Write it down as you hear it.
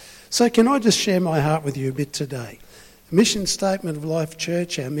So can I just share my heart with you a bit today? Mission statement of Life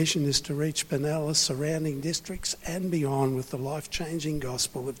Church, our mission is to reach Benalla, surrounding districts and beyond with the life-changing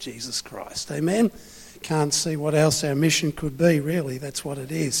gospel of Jesus Christ. Amen? Can't see what else our mission could be, really. That's what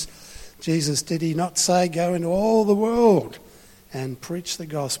it is. Jesus, did he not say, go into all the world and preach the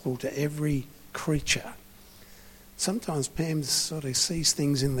gospel to every creature? Sometimes Pam sort of sees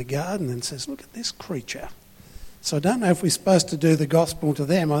things in the garden and says, look at this creature. So I don't know if we're supposed to do the gospel to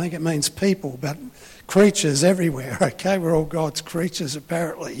them. I think it means people, but creatures everywhere, okay? We're all God's creatures,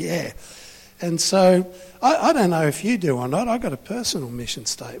 apparently, yeah. And so I don't know if you do or not. I've got a personal mission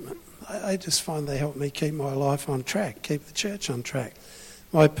statement. I just find they help me keep my life on track, keep the church on track.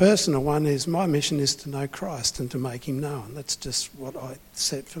 My personal one is my mission is to know Christ and to make him known. That's just what I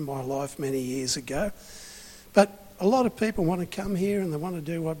set for my life many years ago. But a lot of people want to come here and they want to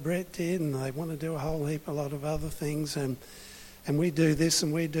do what Brett did and they want to do a whole heap, a lot of other things, and we do this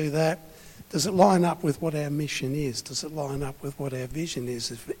and we do that. Does it line up with what our mission is? Does it line up with what our vision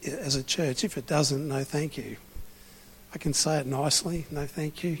is as a church? If it doesn't, no thank you. I can say it nicely, no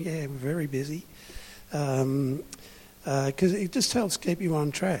thank you. Yeah, we're very busy. Because it just helps keep you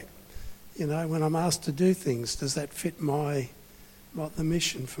on track. You know, when I'm asked to do things, does that fit the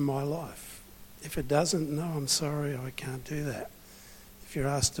mission for my life? If it doesn't, no, I'm sorry, I can't do that. If you're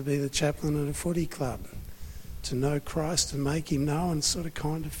asked to be the chaplain at a footy club, to know Christ and make him known sort of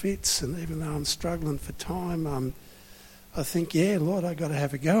kind of fits, and even though I'm struggling for time, I think, yeah, Lord, I've got to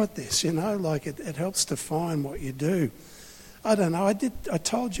have a go at this, you know, like it helps define what you do. I don't know, I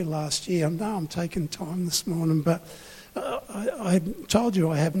told you last year, I know I'm taking time this morning, but I told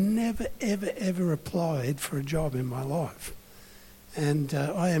you I have never, ever, ever applied for a job in my life. And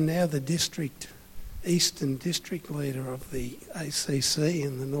I am now the Eastern District Leader of the ACC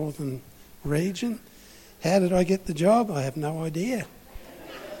in the Northern region. How did I get the job? I have no idea.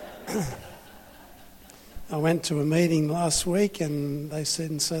 I went to a meeting last week and they said,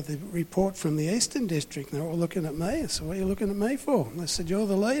 and so the report from the Eastern District, and they're all looking at me. I said, what are you looking at me for? And they said, you're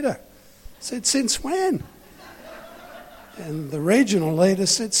the leader. I said, since when? And the regional leader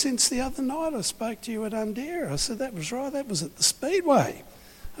said, since the other night I spoke to you at Undera. I said, that was right, that was at the Speedway.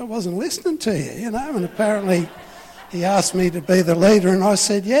 I wasn't listening to you, you know, and apparently he asked me to be the leader and I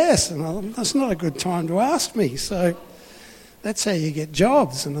said yes, and that's not a good time to ask me. So that's how you get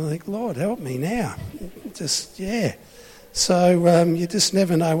jobs, and I think, Lord, help me now. Just, yeah. So you just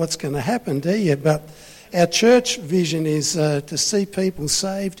never know what's going to happen, do you? But our church vision is to see people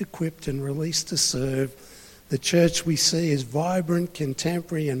saved, equipped and released to serve. The church we see is vibrant,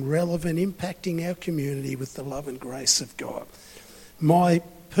 contemporary and relevant, impacting our community with the love and grace of God. My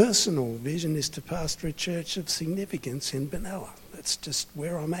personal vision is to pastor a church of significance in Benalla. That's just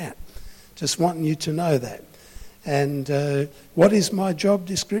where I'm at. Just wanting you to know that. And what is my job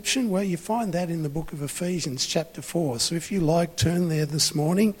description? Well, you find that in the book of Ephesians chapter 4. So if you like, turn there this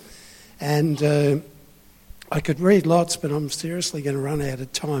morning. And I could read lots, but I'm seriously going to run out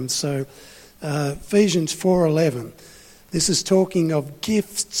of time. So Ephesians 4:11. This is talking of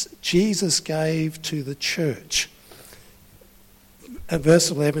gifts Jesus gave to the church.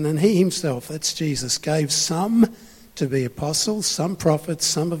 Verse 11, and he himself, that's Jesus, gave some to be apostles, some prophets,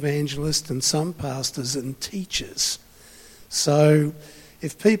 some evangelists, and some pastors and teachers. So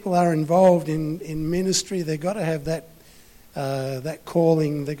if people are involved in ministry, they've got to have that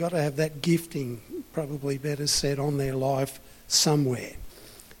calling, they've got to have that gifting, probably better said, on their life somewhere.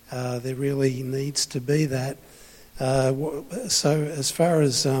 There really needs to be that. So as far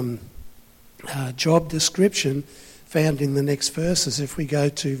as job description found in the next verses, if we go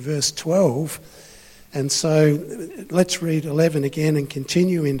to verse 12, and so let's read 11 again and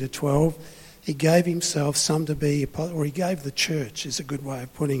continue into 12. He gave himself some to be, or he gave the church, is a good way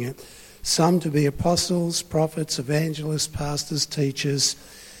of putting it, some to be apostles, prophets, evangelists, pastors, teachers,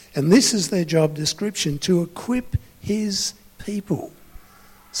 and this is their job description, to equip his people.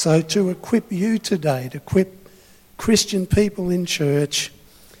 So to equip you today, to equip Christian people in church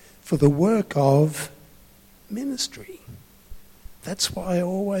for the work of ministry. That's why I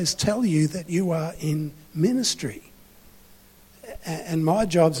always tell you that you are in ministry. And my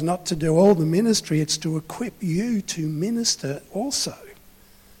job's not to do all the ministry, it's to equip you to minister also.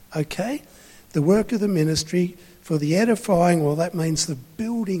 Okay? The work of the ministry for the edifying, well, that means the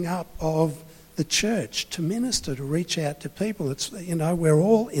building up of the church, to minister, to reach out to people. It's, you know, we're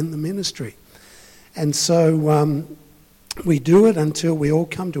all in the ministry. And so we do it until we all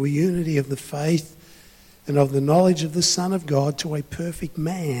come to a unity of the faith and of the knowledge of the Son of God, to a perfect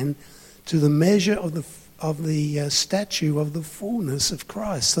man, to the measure of the stature of the fullness of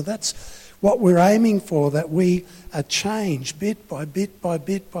Christ. So that's what we're aiming for, that we are changed bit by bit by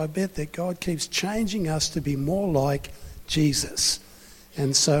bit by bit, that God keeps changing us to be more like Jesus.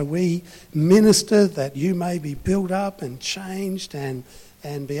 And so we minister that you may be built up and changed and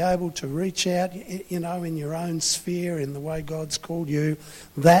be able to reach out, in your own sphere, in the way God's called you.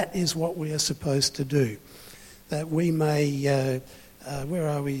 That is what we are supposed to do. That we may,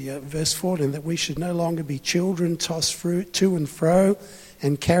 verse 14, that we should no longer be children tossed to and fro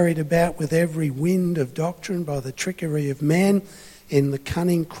and carried about with every wind of doctrine by the trickery of men in the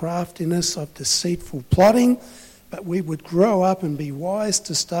cunning craftiness of deceitful plotting, but we would grow up and be wise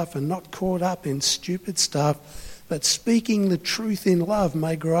to stuff and not caught up in stupid stuff, but speaking the truth in love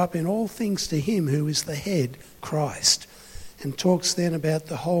may grow up in all things to him who is the head, Christ. And talks then about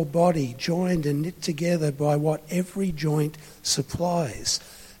the whole body joined and knit together by what every joint supplies,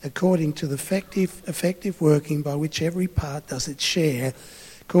 according to the effective working by which every part does its share,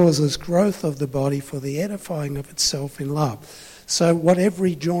 causes growth of the body for the edifying of itself in love. So what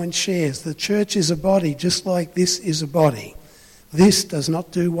every joint shares, the church is a body just like this is a body. This does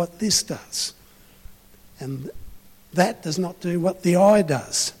not do what this does. And that does not do what the eye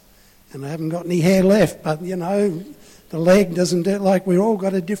does. And I haven't got any hair left, but the leg doesn't do it. Like, we've all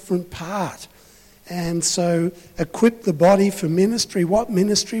got a different part. And so equip the body for ministry. What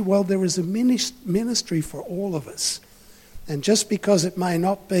ministry? Well, there is a ministry for all of us. And just because it may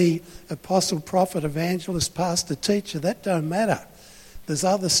not be apostle, prophet, evangelist, pastor, teacher, that don't matter. There's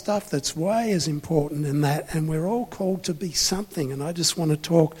other stuff that's way as important than that, and we're all called to be something. And I just want to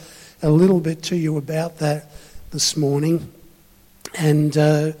talk a little bit to you about that this morning. And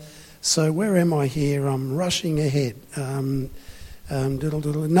so where am I here? I'm rushing ahead. So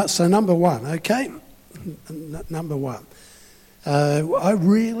number one, okay? Number one. I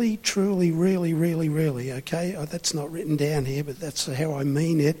really, truly, really, okay? That's not written down here, but that's how I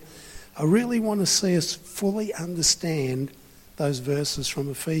mean it. I really want to see us fully understand those verses from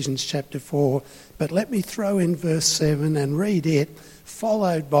Ephesians chapter 4. But let me throw in verse 7 and read it,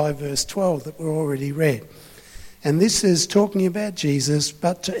 followed by verse 12 that we already read. And this is talking about Jesus,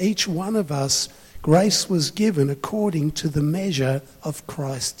 but to each one of us grace was given according to the measure of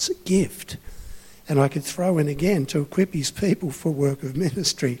Christ's gift. And I could throw in again, to equip his people for work of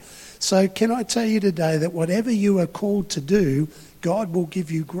ministry. So can I tell you today that whatever you are called to do, God will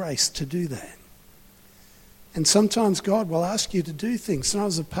give you grace to do that. And sometimes God will ask you to do things.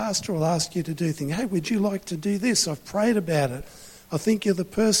 Sometimes a pastor will ask you to do things. Hey, would you like to do this? I've prayed about it. I think you're the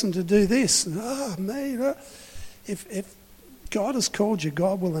person to do this. Me. If God has called you,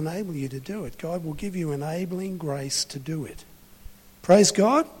 God will enable you to do it. God will give you enabling grace to do it. Praise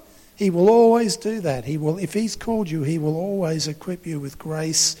God. He will always do that. He will, if he's called you, he will always equip you with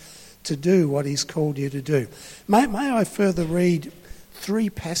grace to do what he's called you to do. May I further read 3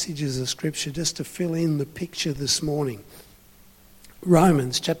 passages of Scripture just to fill in the picture this morning.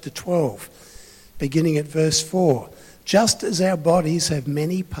 Romans chapter 12, beginning at verse 4. Just as our bodies have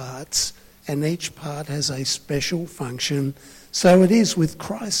many parts, and each part has a special function, so it is with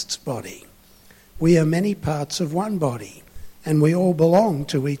Christ's body. We are many parts of one body, and we all belong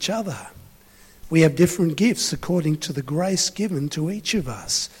to each other. We have different gifts according to the grace given to each of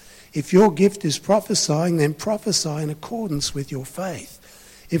us. If your gift is prophesying, then prophesy in accordance with your faith.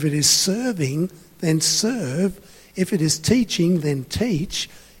 If it is serving, then serve. If it is teaching, then teach.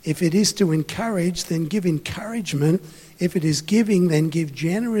 If it is to encourage, then give encouragement. If it is giving, then give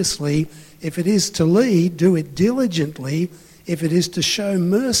generously. If it is to lead, do it diligently. If it is to show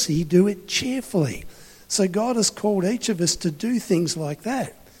mercy, do it cheerfully. So God has called each of us to do things like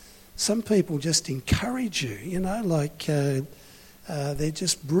that. Some people just encourage you, they're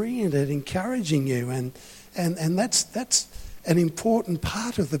just brilliant at encouraging you, and that's an important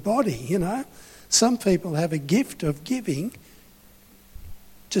part of the body, Some people have a gift of giving,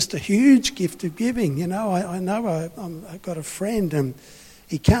 just a huge gift of giving. I've got a friend, and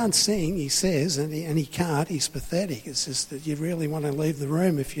he can't sing, he says, and he can't, he's pathetic. It's just that you really want to leave the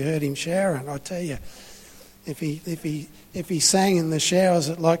room if you heard him showering. I tell you, if he sang in the showers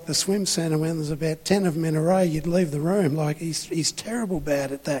at like the swim centre when there's about 10 of them in a row, you'd leave the room. Like, he's terrible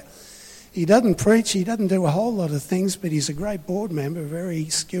bad at that. He doesn't preach, he doesn't do a whole lot of things, but he's a great board member, a very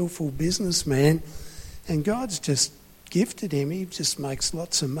skillful businessman, and God's just gifted him. He just makes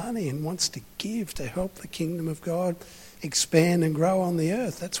lots of money and wants to give to help the kingdom of God expand and grow on the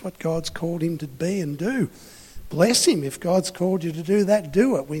earth. That's what God's called him to be and do. Bless him. If God's called you to do that,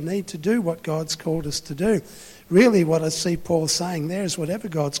 do it. We need to do what God's called us to do. Really, what I see Paul saying there is whatever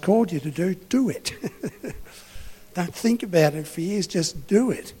God's called you to do, do it. Don't think about it for years, just do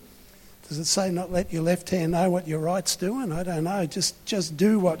it. Does it say not let your left hand know what your right's doing? I don't know. Just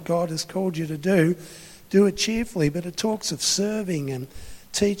do what God has called you to do. Do it cheerfully. But it talks of serving and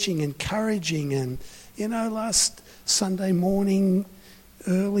teaching, encouraging. And, last Sunday morning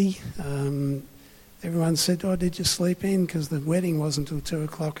early, everyone said, did you sleep in? Because the wedding wasn't until 2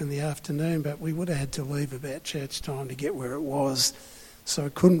 o'clock in the afternoon, but we would have had to leave about church time to get where it was. So I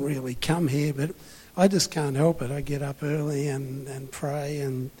couldn't really come here, but I just can't help it. I get up early and pray,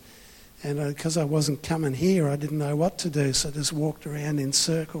 and because I wasn't coming here, I didn't know what to do, so I just walked around in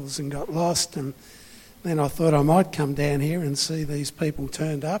circles and got lost. And then I thought I might come down here and see these people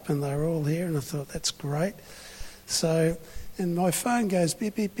turned up, and they were all here, and I thought, that's great. So, and my phone goes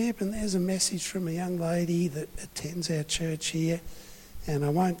beep, beep, beep, and there's a message from a young lady that attends our church here, and I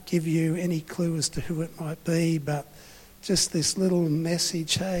won't give you any clue as to who it might be, but just this little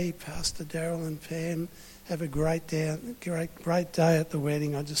message, hey, Pastor Darryl and Pam, have a great day at the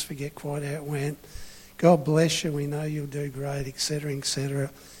wedding. I just forget quite how it went. God bless you. We know you'll do great, etc.,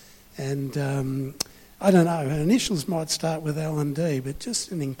 etc. And I don't know. Her initials might start with L&D, but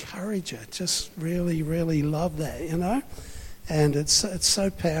just an encourager. Just really, really love that, And it's so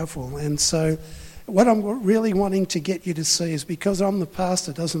powerful. And so what I'm really wanting to get you to see is because I'm the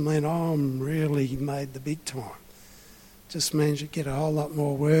pastor doesn't mean I'm really made the big time. Just means you get a whole lot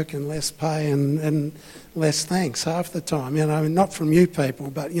more work and less pay and less thanks half the time, not from you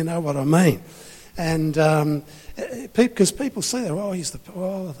people, but you know what I mean. And because people say that, he's the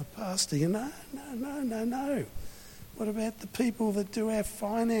pastor, no. What about the people that do our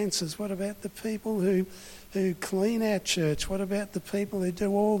finances? What about the people who clean our church? What about the people who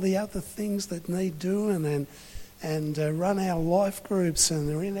do all the other things that need doing and run our life groups and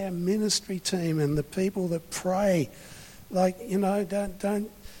they're in our ministry team and the people that pray? Don't.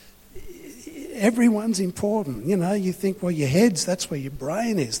 Everyone's important. You think, your head's, that's where your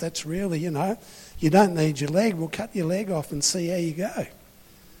brain is. That's really, you don't need your leg. We'll cut your leg off and see how you go.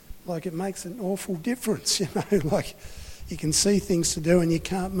 It makes an awful difference, you can see things to do and you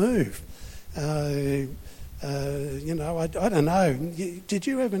can't move. I don't know. Did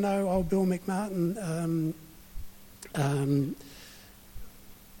you ever know old Bill McMartin?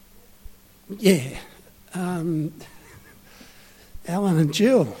 Alan and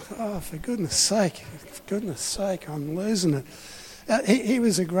Jill. For goodness sake, I'm losing it. He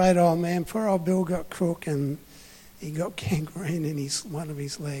was a great old man. Poor old Bill got crook and he got gangrene in one of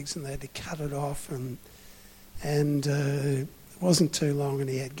his legs and they had to cut it off and it wasn't too long and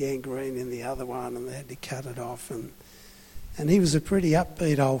he had gangrene in the other one and they had to cut it off and he was a pretty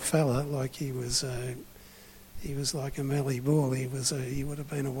upbeat old fella. He was like a Melly Bull. He would have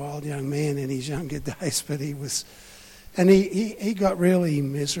been a wild young man in his younger days, but he was. And he got really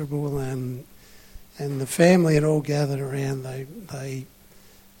miserable and the family had all gathered around. They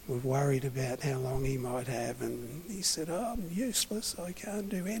were worried about how long he might have and he said, I'm useless, I can't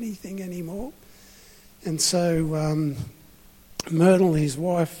do anything anymore. And so Myrtle, his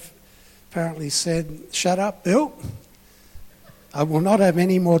wife, apparently said, shut up, Bill. I will not have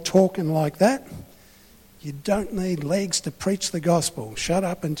any more talking like that. You don't need legs to preach the gospel. Shut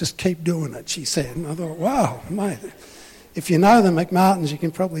up and just keep doing it, she said. And I thought, wow, mate. If you know the McMartins, you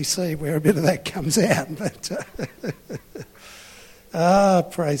can probably see where a bit of that comes out. But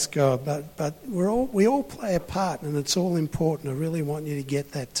praise God. But we all play a part, and it's all important. I really want you to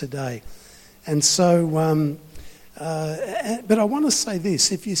get that today. And so, but I want to say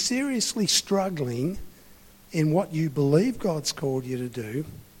this: if you're seriously struggling in what you believe God's called you to do,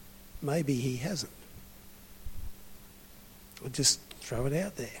 maybe He hasn't. I'll just throw it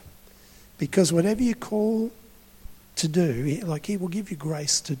out there, because whatever you call to do, He will give you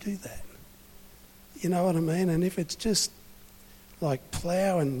grace to do that. You know what I mean? And if it's just like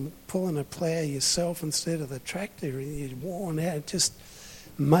pulling a plough yourself instead of the tractor, and you're worn out, just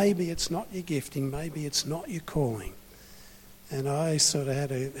maybe it's not your gifting, maybe it's not your calling. And I sort of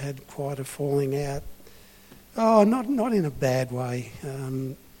had quite a falling out. Oh, not in a bad way.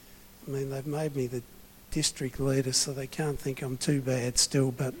 They've made me the district leader, so they can't think I'm too bad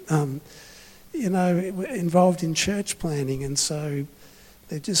still, but involved in church planting, and so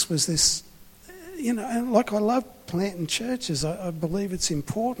there just was this, and I love planting churches. I believe it's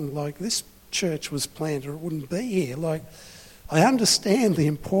important. This church was planted, or it wouldn't be here. I understand the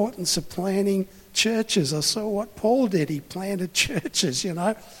importance of planting churches. I saw what Paul did. He planted churches,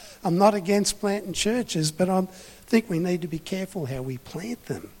 I'm not against planting churches, but I think we need to be careful how we plant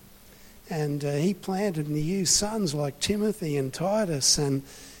them. And he planted and he used sons like Timothy and Titus and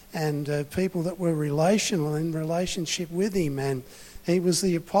people that were relational in relationship with him, and he was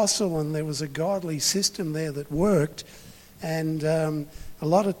the apostle, and there was a godly system there that worked, And a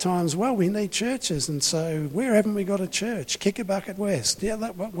lot of times, well, we need churches, and so where haven't we got a church? Kickabucket West. Yeah,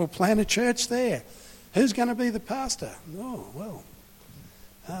 we'll plant a church there. Who's going to be the pastor? We'll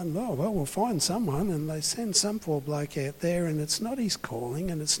find someone, and they send some poor bloke out there, and it's not his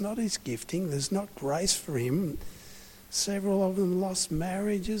calling, and it's not his gifting. There's not grace for him. Several of them lost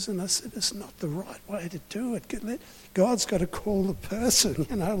marriages, and I said, it's not the right way to do it. God's got to call the person,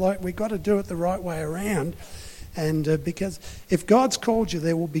 we've got to do it the right way around. And because if God's called you,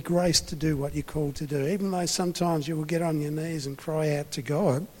 there will be grace to do what you're called to do, even though sometimes you will get on your knees and cry out to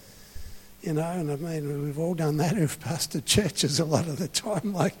God. And I mean, we've all done that who've pastored churches a lot of the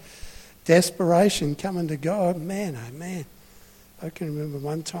time, like desperation coming to God. Man, oh man. I can remember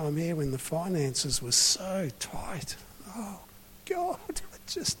one time here when the finances were so tight. Oh, God, I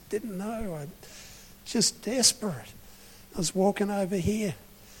just didn't know. I just desperate. I was walking over here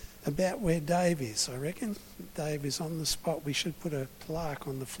about where Dave is, I reckon. Dave is on the spot. We should put a plaque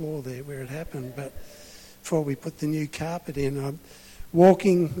on the floor there where it happened, but before we put the new carpet in, I'm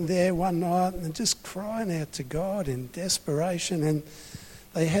walking there one night and just crying out to God in desperation. And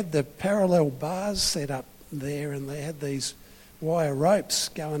they had the parallel bars set up there, and they had these wire ropes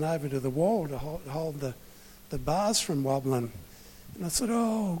going over to the wall to hold the bars from wobbling. And I thought,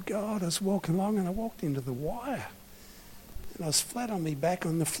 oh God, I was walking along and I walked into the wire. And I was flat on my back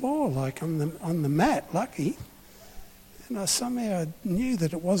on the floor, like on the mat, lucky. And I somehow knew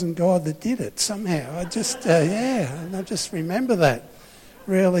that it wasn't God that did it. Somehow, I just, and I just remember that,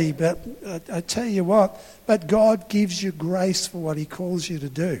 really. But I tell you what, but God gives you grace for what he calls you to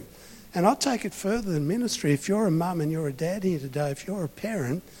do. And I'll take it further than ministry. If you're a mum and you're a dad here today, if you're a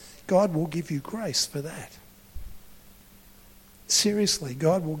parent, God will give you grace for that. Seriously,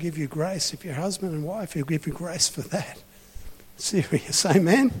 God will give you grace. If you're husband and wife, he'll give you grace for that. Serious,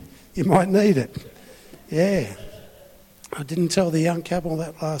 amen? You might need it. Yeah. I didn't tell the young couple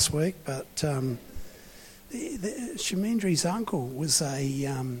that last week, but Shamindri's uncle was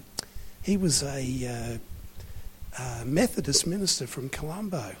a Methodist minister from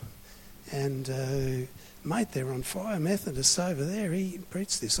Colombo. And mate, they're on fire, Methodists over there. He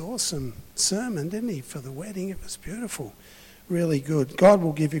preached this awesome sermon, didn't he, for the wedding? It was beautiful. Really good. God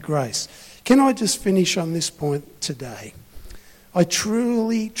will give you grace. Can I just finish on this point today? I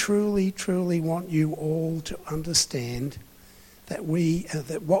truly, truly, truly want you all to understand that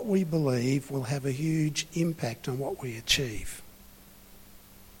that what we believe will have a huge impact on what we achieve.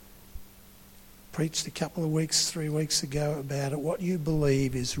 Preached a couple of weeks, 3 weeks ago about it. What you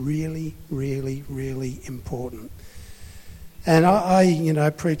believe is really, really, really important. And I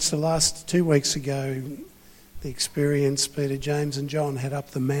preached the last 2 weeks ago the experience Peter, James and John had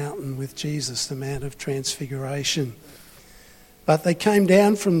up the mountain with Jesus, the Mount of Transfiguration. But they came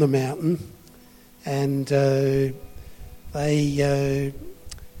down from the mountain and they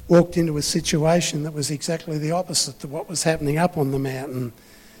walked into a situation that was exactly the opposite to what was happening up on the mountain.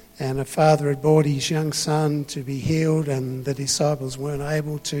 And a father had brought his young son to be healed, and the disciples weren't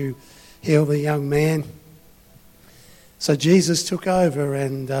able to heal the young man. So Jesus took over,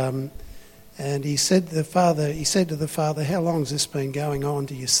 and he said to the father, "How long has this been going on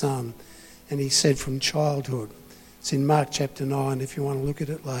to your son?" And he said, "From childhood." It's in Mark chapter 9, if you want to look at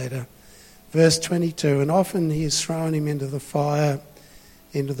it later. Verse 22, "And often he has thrown him into the fire,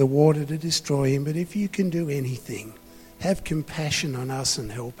 into the water to destroy him. But if you can do anything, have compassion on us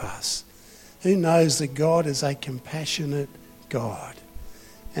and help us." Who knows that God is a compassionate God?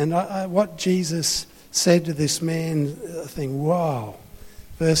 And what Jesus said to this man, I think, wow.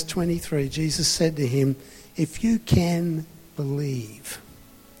 Verse 23, Jesus said to him, if you can believe,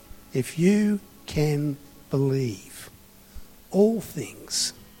 all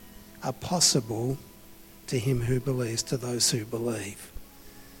things are possible to him who believes, to those who believe.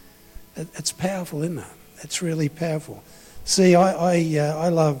 It's powerful, isn't it? It's really powerful. See, I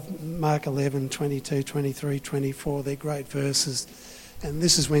love Mark 11, 22, 23, 24. They're great verses. And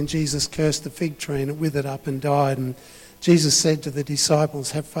this is when Jesus cursed the fig tree and it withered up and died. And Jesus said to the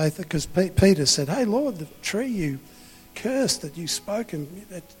disciples, have faith. Because Peter said, hey, Lord, the tree you cursed that you spoke and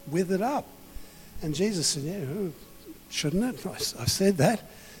it withered up. And Jesus said, yeah, shouldn't it? I said that.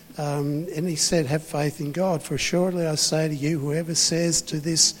 And he said, have faith in God. For assuredly I say to you, whoever says to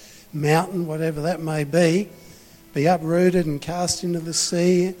this mountain, whatever that may be uprooted and cast into the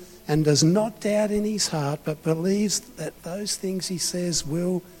sea, and does not doubt in his heart, but believes that those things he says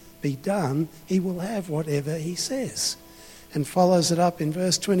will be done, he will have whatever he says. And follows it up in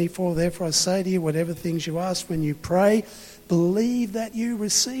verse 24, therefore I say to you, whatever things you ask when you pray, believe that you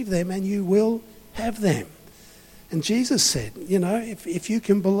receive them and you will have them. And Jesus said, if you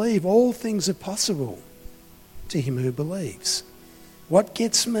can believe, all things are possible to him who believes. What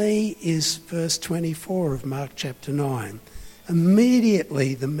gets me is verse 24 of Mark chapter 9.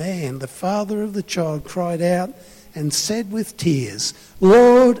 Immediately the man, the father of the child, cried out and said with tears,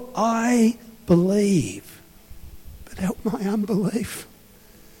 "Lord, I believe, but help my unbelief."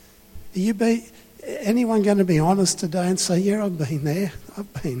 Anyone going to be honest today and say, "Yeah, I've been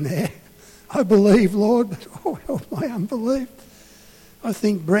there. I believe, Lord, but help my unbelief." I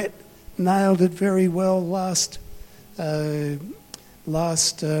think Brett nailed it very well last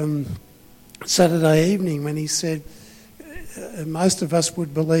Saturday evening when he said, most of us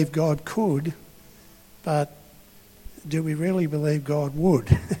would believe God could, but do we really believe God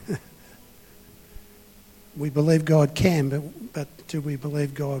would? We believe God can, but do we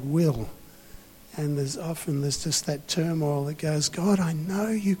believe God will? And there's just that turmoil that goes, "God, I know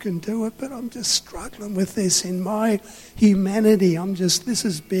you can do it, but I'm just struggling with this in my humanity. This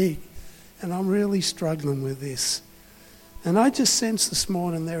is big, and I'm really struggling with this." And I just sense this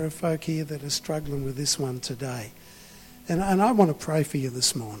morning there are folk here that are struggling with this one today. And I want to pray for you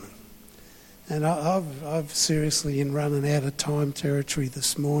this morning. And I've seriously in running out of time territory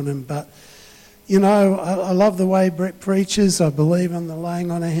this morning, but you know, I love the way Brett preaches. I believe in the laying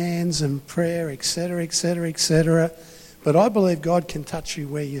on of hands and prayer, etc., etc., etc. But I believe God can touch you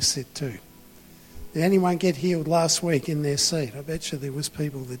where you sit too. Did anyone get healed last week in their seat? I bet you there was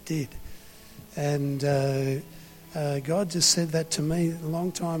people that did. And God just said that to me a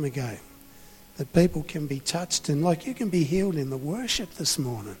long time ago, that people can be touched. And like you can be healed in the worship this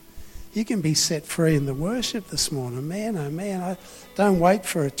morning. You can be set free in the worship this morning. Man, oh man, don't wait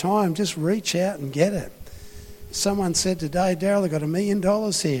for a time. Just reach out and get it. Someone said today, "Daryl, I've got $1 million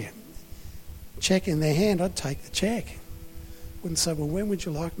here." Check in their hand, I'd take the check. Wouldn't say, "Well, when would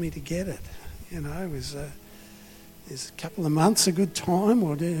you like me to get it?" You know, is a couple of months a good time?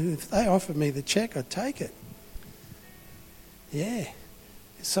 Or if they offered me the check, I'd take it. Yeah.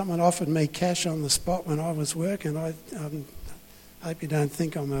 If someone offered me cash on the spot when I was working, I hope you don't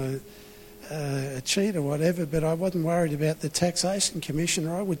think I'm a cheat or whatever, but I wasn't worried about the taxation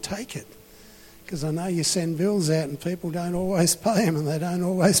commissioner. I would take it because I know you send bills out and people don't always pay them, and they don't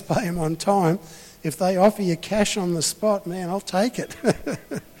always pay them on time. If they offer you cash on the spot, man, I'll take it.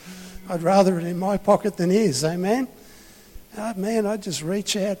 I'd rather it in my pocket than his, amen? Oh, man, I just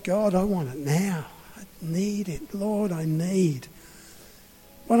reach out, "God, I want it now. I need it. Lord, I need."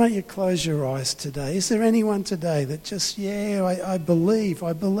 Why don't you close your eyes today? Is there anyone today that just, I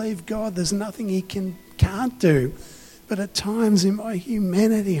believe God, there's nothing he can't do. But at times in my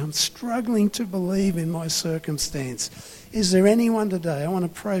humanity, I'm struggling to believe in my circumstance. Is there anyone today? I want to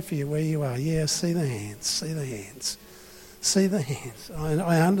pray for you where you are. Yeah, see the hands, see the hands, see the hands.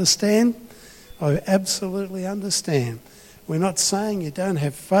 I understand. I absolutely understand. We're not saying you don't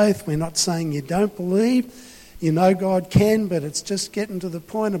have faith. We're not saying you don't believe. You know God can, but it's just getting to the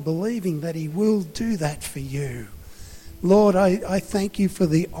point of believing that he will do that for you. Lord, I thank you for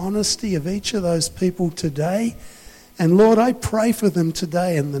the honesty of each of those people today. And Lord, I pray for them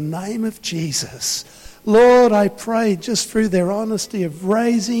today in the name of Jesus. Lord, I pray just through their honesty of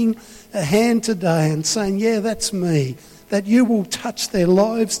raising a hand today and saying, "Yeah, that's me," that you will touch their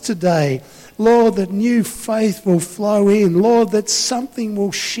lives today. Lord, that new faith will flow in. Lord, that something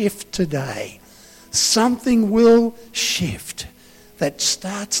will shift today. Something will shift that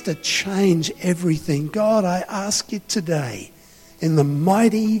starts to change everything. God, I ask you today in the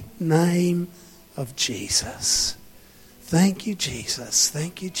mighty name of Jesus. Thank you, Jesus.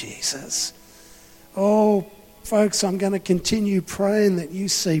 Thank you, Jesus. Oh, folks, I'm going to continue praying that you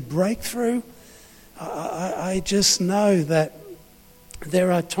see breakthrough. I just know that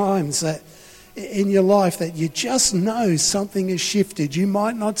there are times that in your life that you just know something has shifted. You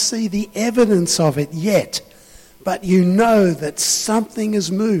might not see the evidence of it yet, but you know that something has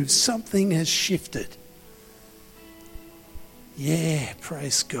moved, something has shifted. Yeah,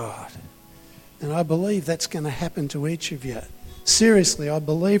 praise God. And I believe that's going to happen to each of you. Seriously, I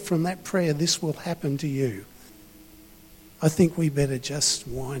believe from that prayer this will happen to you. I think we better just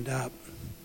wind up.